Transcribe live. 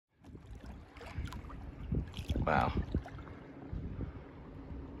Wow.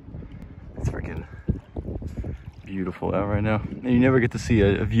 It's freaking beautiful out right now. And you never get to see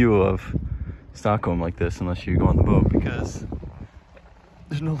a view of Stockholm like this unless you go on the boat, because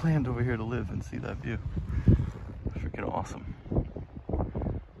there's no land over here to live and see that view. Freaking awesome.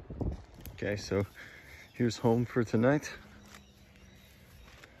 Okay, so here's home for tonight.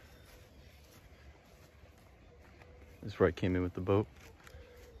 This is where I came in with the boat.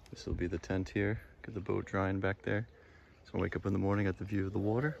 This will be the tent here. Got the boat drying back there. So I wake up in the morning, got the view of the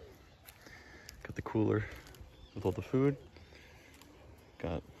water. Got the cooler with all the food.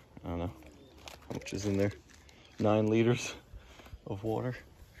 Got, I don't know how much is in there. 9 liters of water.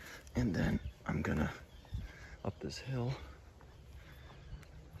 And then I'm gonna up this hill.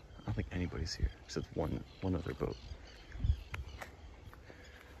 I don't think anybody's here except one other boat.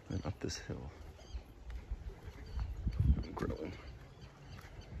 And then up this hill. I'm grilling.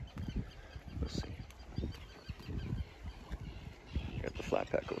 Let's see. Got the flat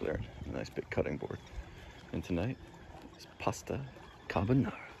pack over there. A nice big cutting board. And tonight is pasta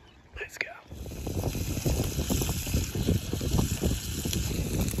carbonara. Let's go.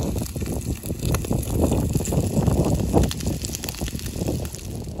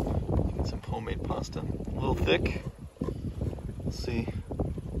 Some homemade pasta. A little thick. Let's see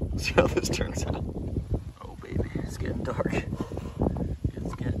how this turns out. Oh baby, it's getting dark.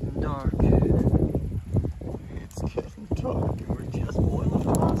 It's getting dark. It's getting dark. We're just boiling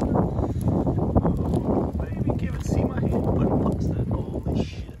pasta. Oh baby, give it. See my hand putting pasta in. Holy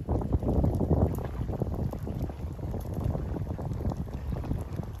shit.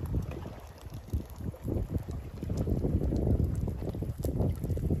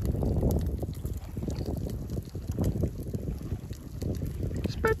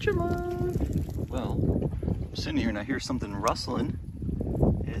 Spatula. Well, I'm sitting here and I hear something rustling.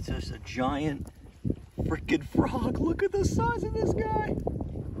 It's just a giant freaking frog. Look at the size of this guy.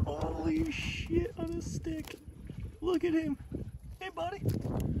 Holy shit, on a stick. Look at him. Hey, buddy.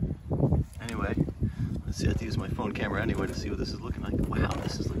 Anyway, let's see. I have to use my phone camera anyway to see what this is looking like. Wow,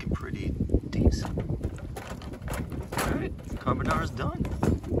 this is looking pretty decent. All right, carbonara's done.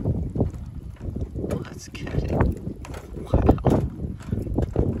 Let's get it. Wow.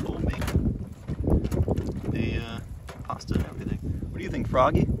 Homemade. The pasta and everything. What do you think,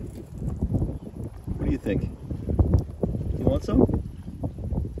 Froggy? What do you think? You want some?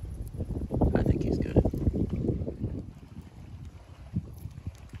 I think he's good.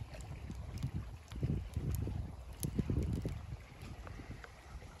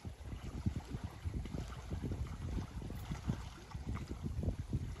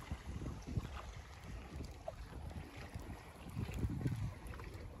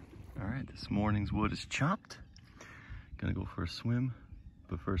 All right, this morning's wood is chopped. Gonna go for a swim,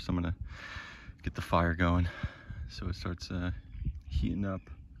 but first I'm gonna get the fire going so it starts heating up.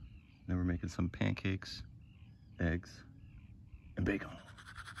 Then we're making some pancakes, eggs, and bacon.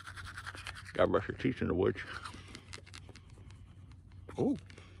 Gotta brush your teeth in the woods. Oh,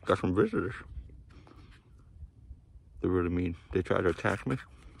 got some visitors. They're really mean. They try to attack me.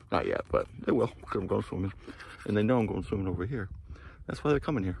 Not yet, but they will, because I'm going swimming. And they know I'm going swimming over here. That's why they're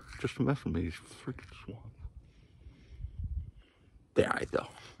coming here, just to mess with me, these freaking swans. They're all right, though.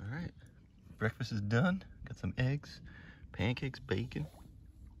 All right, breakfast is done. Got some eggs, pancakes, bacon,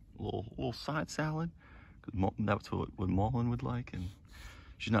 a little side salad. That's what Mullen would like, and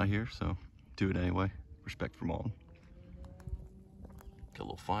she's not here, so do it anyway. Respect for Mullen. Got a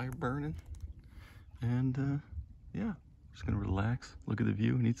little fire burning, and yeah, just gonna relax, look at the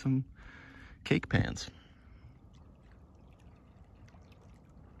view, and eat some cake pans.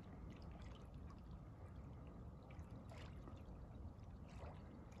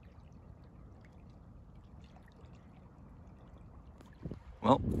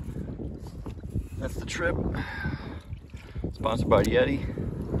 Well, that's the trip. Sponsored by Yeti.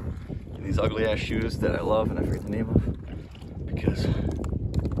 And these ugly ass shoes that I love and I forget the name of. Because,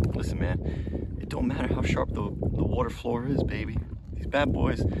 listen man, it don't matter how sharp the water floor is, baby. These bad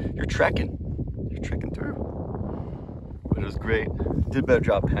boys, you're trekking. You're trekking through. But it was great. Did a better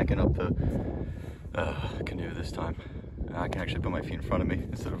job packing up the canoe this time. I can actually put my feet in front of me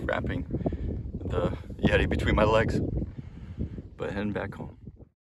instead of wrapping the Yeti between my legs. But heading back home.